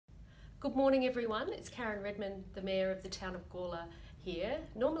Good morning everyone, it's Karen Redman, the Mayor of the town of Gawler here.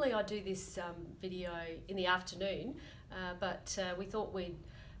 Normally I do this video in the afternoon, but we thought we'd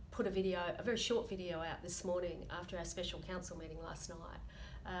put a very short video out this morning after our special council meeting last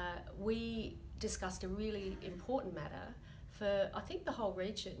night. We discussed a really important matter for I think the whole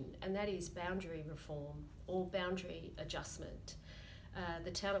region, and that is boundary reform or boundary adjustment. The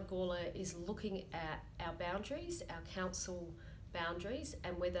town of Gawler is looking at our boundaries, our council boundaries,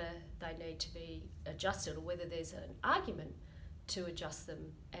 and whether they need to be adjusted or whether there's an argument to adjust them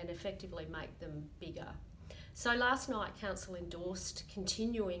and effectively make them bigger. So last night council endorsed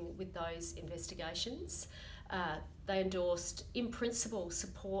continuing with those investigations. They endorsed in principle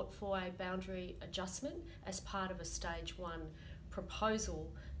support for a boundary adjustment as part of a stage 1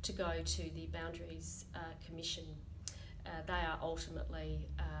 proposal to go to the Boundaries Commission. They are ultimately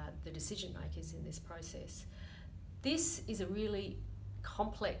the decision makers in this process. This is a really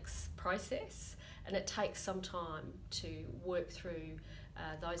complex process and it takes some time to work through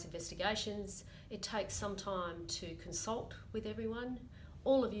those investigations. It takes some time to consult with everyone.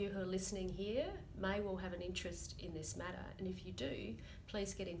 All of you who are listening here may well have an interest in this matter, and if you do,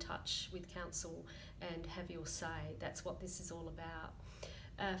 please get in touch with council and have your say. That's what this is all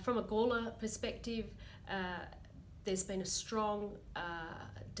about. From a Gawler perspective, there's been a strong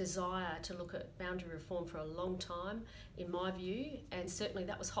desire to look at boundary reform for a long time, in my view, and certainly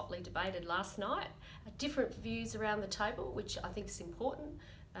that was hotly debated last night. Different views around the table, which I think is important,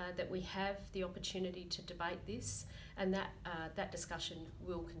 that we have the opportunity to debate this, and that discussion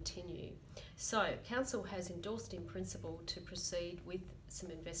will continue. So council has endorsed in principle to proceed with some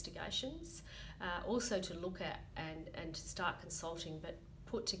investigations, also to look at and to start consulting, but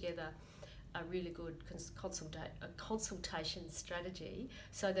put together a really good consultation strategy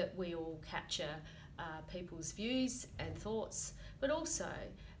so that we all capture people's views and thoughts, but also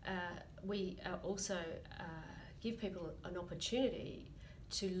we also give people an opportunity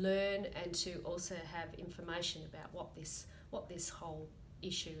to learn and to also have information about what this whole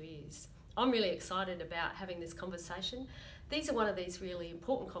issue is. I'm really excited about having this conversation. These are one of these really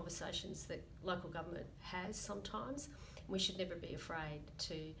important conversations that local government has sometimes. We should never be afraid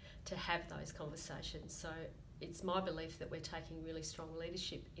to have those conversations. So it's my belief that we're taking really strong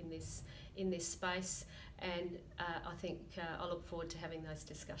leadership in this space, and I think I look forward to having those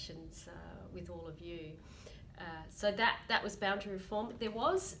discussions with all of you. So that was boundary reform. There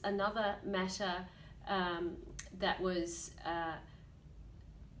was another matter that was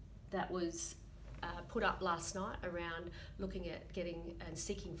put up last night around looking at getting and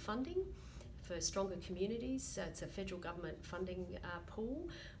seeking funding for stronger communities. So it's a federal government funding pool.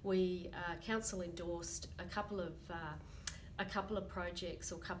 We council endorsed a couple of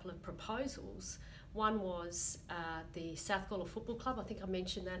projects or couple of proposals. One was the South Gawler Football Club. I think I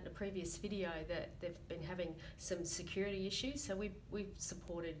mentioned that in a previous video, that they've been having some security issues. So we've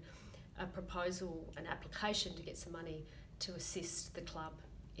supported a proposal, an application to get some money to assist the club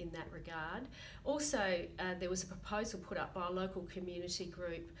in that regard. Also, there was a proposal put up by a local community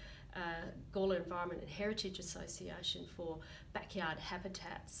group, Gawler Environment and Heritage Association, for backyard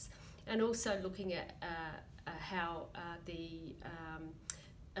habitats, and also looking at how the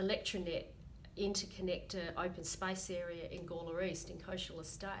Electronet interconnector open space area in Gawler East in Coastal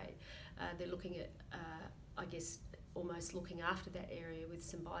Estate. They're looking at, I guess, almost looking after that area with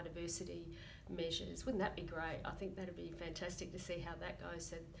some biodiversity measures. Wouldn't that be great? I think that'd be fantastic to see how that goes,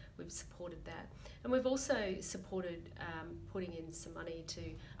 so we've supported that. And we've also supported putting in some money to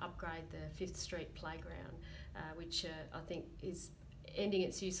upgrade the 5th Street playground, which I think is ending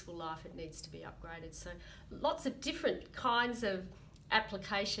its useful life. It needs to be upgraded. So lots of different kinds of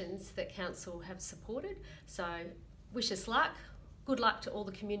applications that council have supported. So wish us luck. Good luck to all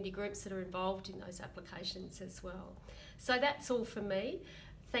the community groups that are involved in those applications as well. So that's all from me.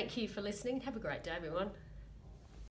 Thank you for listening. Have a great day, everyone.